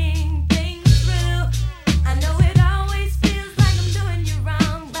think things through. I know it always feels like I'm doing you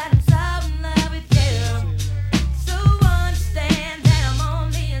wrong, but I'm so in love with you. So understand that I'm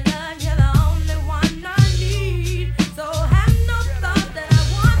only in love. You're the only one I need. So have no thought that I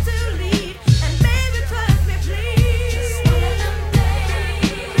want to leave. And baby, trust me, please.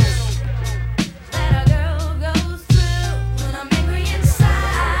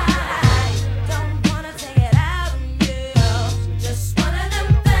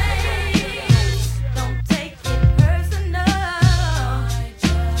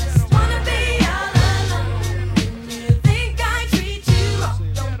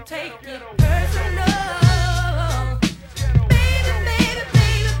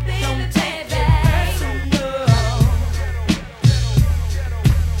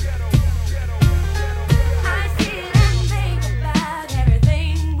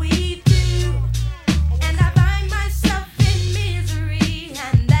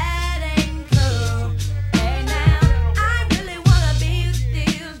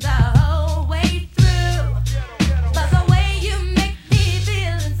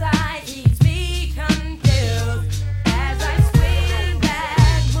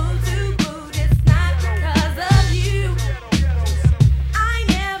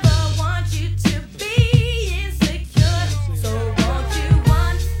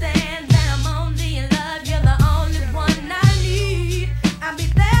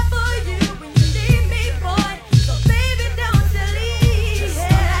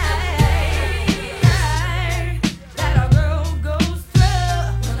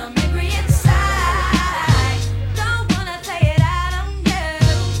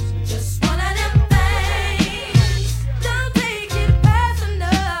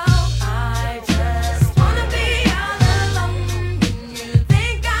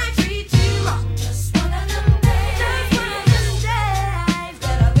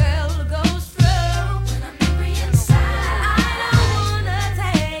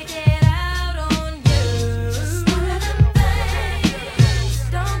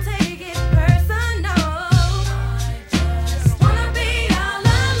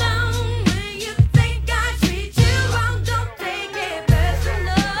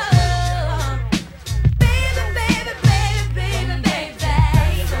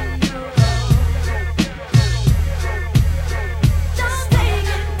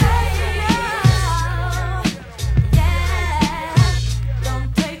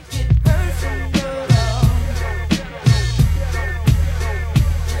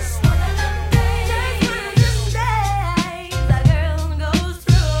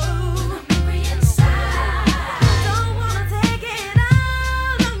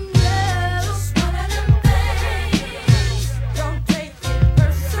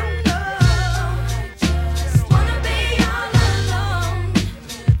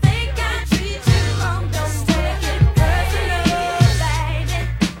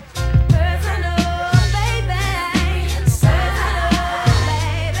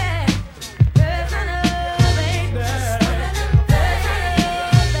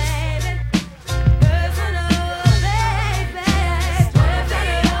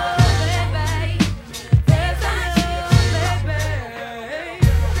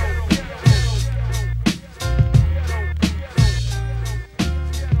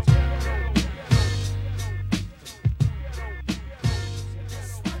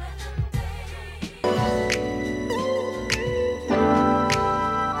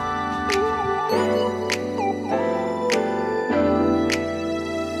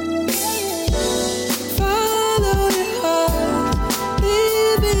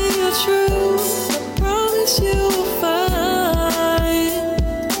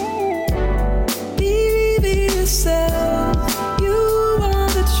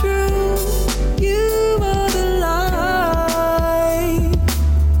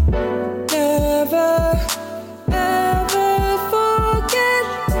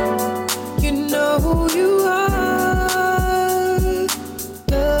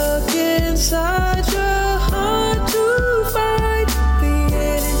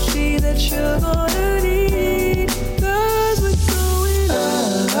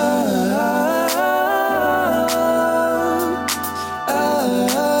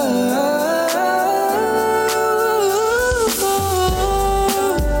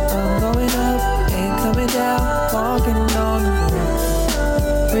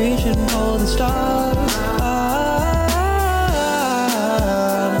 stars.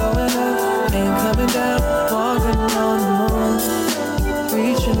 I'm going up, ain't coming down, walking on the moon,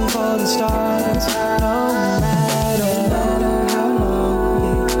 reaching for the stars. No matter how long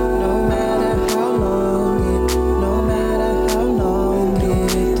it, no matter how long it, no matter how long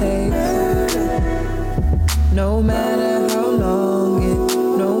it takes, no matter how long it,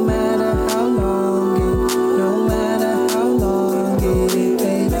 no matter how long it, no matter how long it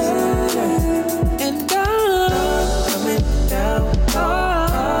takes. And I'm coming down,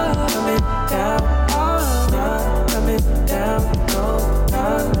 coming down, coming down, coming down,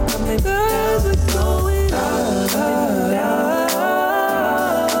 going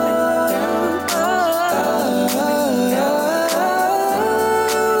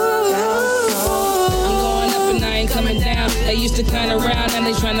They used to clown around and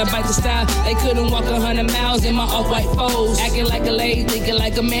they tryna bite the style. They couldn't walk 100 miles in my off-white foes. Acting like a lady, thinking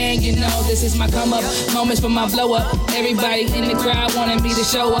like a man, you know. This is my come up, moments for my blow up. Everybody in the crowd wanted me to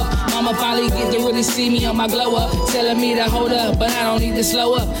show up. Mama finally get to really see me on my glow up. Telling me to hold up, but I don't need to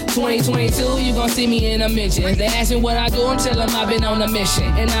slow up. 2022, you gon' see me in a mention. They ask me what I do, I'm tell them I've been on a mission.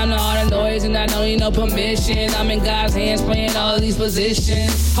 And I know all the noise and I don't need no permission. I'm in God's hands playing all of these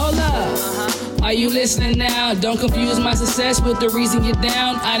positions. Hold up. Are you listening now? Don't confuse my success with the reason you're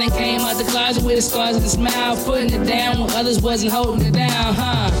down. I done came out the closet with the scars and the smile, putting it down when others wasn't holding it down,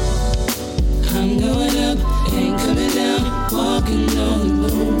 huh? I'm going up, ain't coming down, walking on the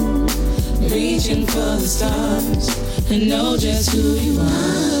moon, reaching for the stars, and know just who you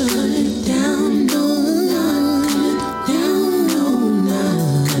are. Coming down, no, coming down, no,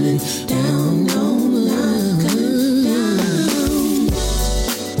 coming down, no, coming down.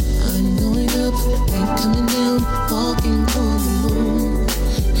 I'm going up, ain't coming down, walking on the moon,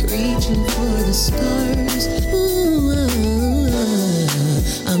 reaching for the stars. Ooh,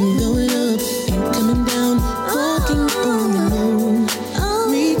 I'm going up, ain't coming down, walking on the moon,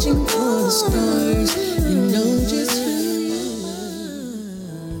 reaching for the stars. You know just who you are.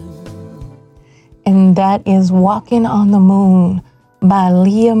 And that is Walking on the Moon by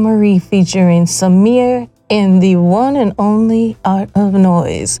Leah Marie featuring Samir in the one and only Art of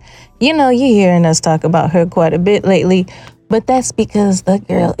Noise. You know, you're hearing us talk about her quite a bit lately, but that's because the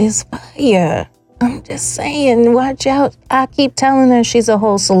girl is fire. I'm just saying, watch out. I keep telling her she's a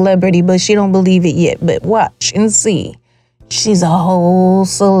whole celebrity, but she don't believe it yet. But watch and see. She's a whole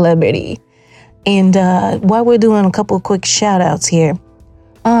celebrity. And while we're doing a couple of quick shout outs here,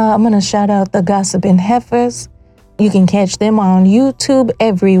 I'm going to shout out the Gossiping Heifers. You can catch them on YouTube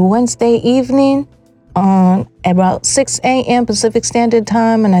every Wednesday evening on about 6 a.m. Pacific Standard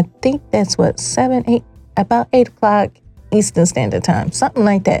Time. And I think that's about 8 o'clock Eastern Standard Time, something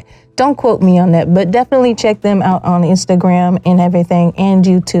like that. Don't quote me on that, but definitely check them out on Instagram and everything and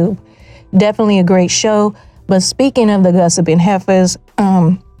YouTube. Definitely a great show. But speaking of the Gossiping Heifers,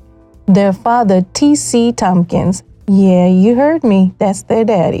 their father, T.C. Tompkins, yeah, you heard me, that's their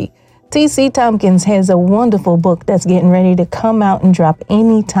daddy. T.C. Tompkins has a wonderful book that's getting ready to come out and drop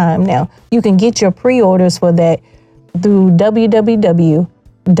anytime now. You can get your pre-orders for that through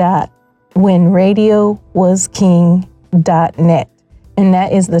www.whenradiowasking.net. And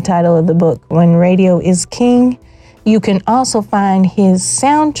that is the title of the book, When Radio is King. You can also find his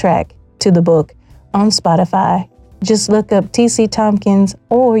soundtrack to the book on Spotify. Just look up T.C. Tompkins,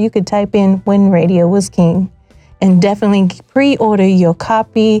 or you could type in When Radio Was King. And definitely pre-order your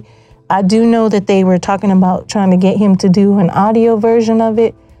copy. I do know that they were talking about trying to get him to do an audio version of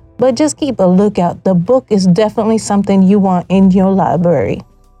it, but just keep a lookout. The book is definitely something you want in your library.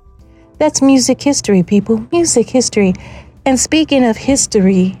 That's music history, people. Music history. And speaking of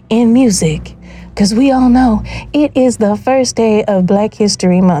history in music, because we all know it is the first day of Black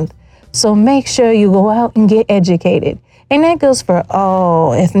History Month. So make sure you go out and get educated. And that goes for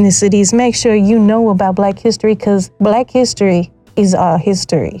all ethnicities. Make sure you know about Black history, because Black history is our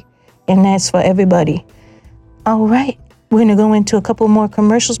history. And that's for everybody. All right. We're going to go into a couple more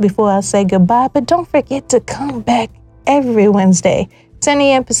commercials before I say goodbye. But don't forget to come back every Wednesday, 10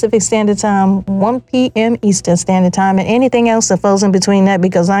 a.m. Pacific Standard Time, 1 p.m. Eastern Standard Time, and anything else that falls in between that,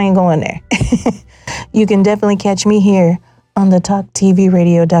 because I ain't going there. You can definitely catch me here on the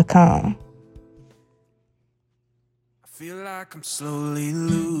TalkTVRadio.com. I feel like I'm slowly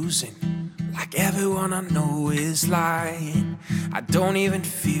losing, like everyone I know is lying. I don't even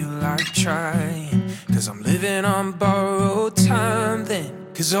feel like trying, cause I'm living on borrowed time then.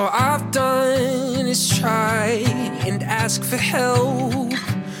 Cause all I've done is try and ask for help,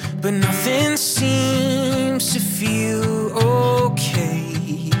 but nothing seems to feel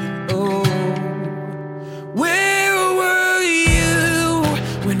okay. Oh, where were you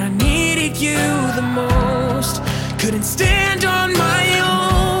when I needed you?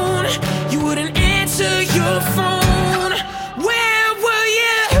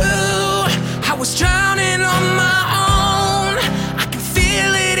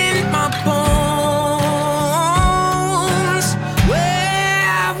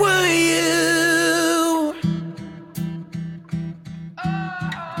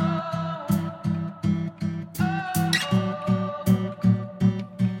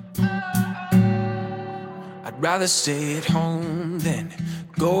 rather stay at home than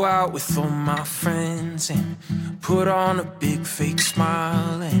go out with all my friends and put on a big fake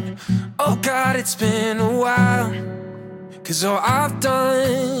smile. And oh God, it's been a while, 'cause all I've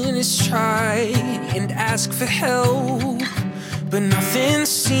done is try and ask for help, but nothing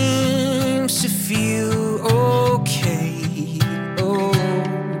seems to feel okay. Oh,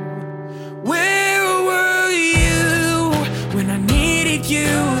 where were you when I needed you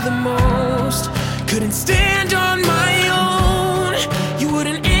the most? Couldn't stand on my own, you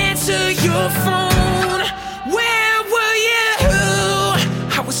wouldn't answer your phone. Where were you?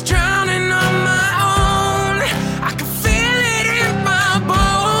 I was drowning on my own, I could feel it in my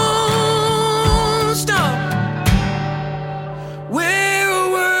bones. No. Where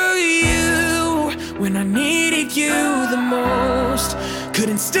were you when I needed you the most?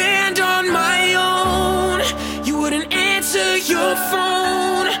 Couldn't stand on my own, you wouldn't answer your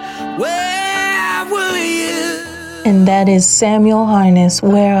phone. Where were you? And that is Samuel Harness,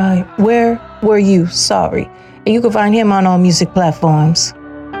 Where Were You? Sorry. And you can find him on all music platforms.